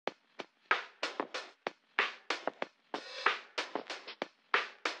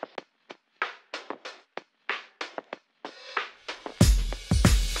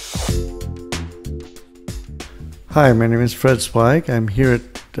Hi, my name is Fred Zweig. I'm here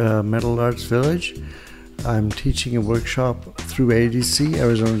at Metal Arts Village. I'm teaching a workshop through ADC,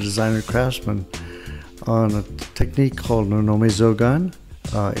 Arizona Designer Craftsman, on a technique called Nonome Zogan.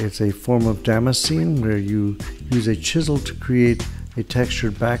 It's a form of Damascene where you use a chisel to create a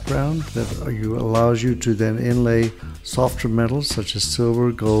textured background that allows you to then inlay softer metals such as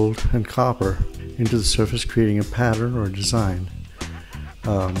silver, gold, and copper into the surface, creating a pattern or design.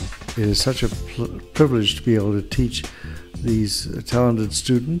 It is such a privilege to be able to teach these talented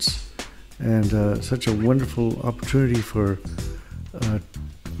students, and such a wonderful opportunity for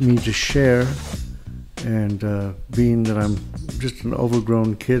me to share, and being that I'm just an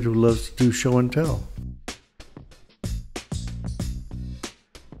overgrown kid who loves to do show and tell.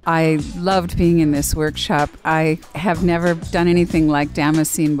 I loved being in this workshop. I have never done anything like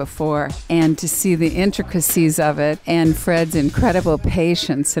Damascene before, and to see the intricacies of it and Fred's incredible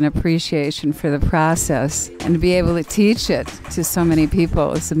patience and appreciation for the process and to be able to teach it to so many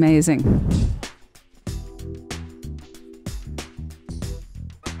people is amazing.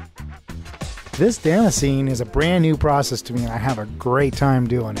 This Damascene is a brand new process to me, and I have a great time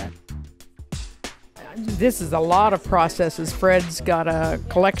doing it. This is a lot of processes. Fred's got a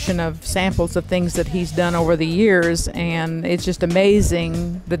collection of samples of things that he's done over the years, and it's just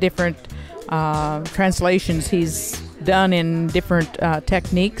amazing the different translations he's done in different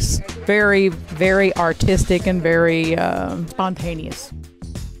techniques. Very, very artistic and very spontaneous.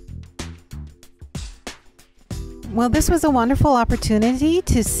 Well, this was a wonderful opportunity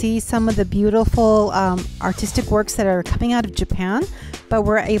to see some of the beautiful artistic works that are coming out of Japan, but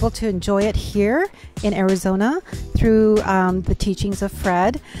we're able to enjoy it here in Arizona through the teachings of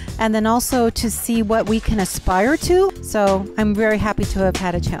Fred, and then also to see what we can aspire to. So I'm very happy to have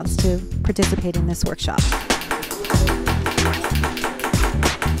had a chance to participate in this workshop.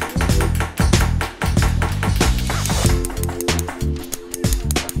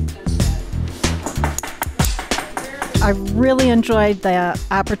 I really enjoyed the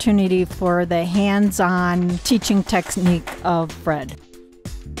opportunity for the hands-on teaching technique of Fred.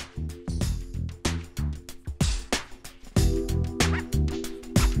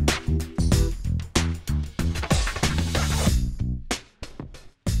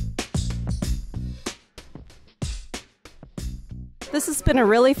 This has been a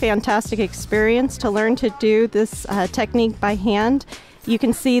really fantastic experience to learn to do this technique by hand. You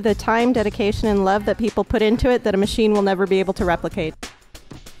can see the time, dedication, and love that people put into it that a machine will never be able to replicate.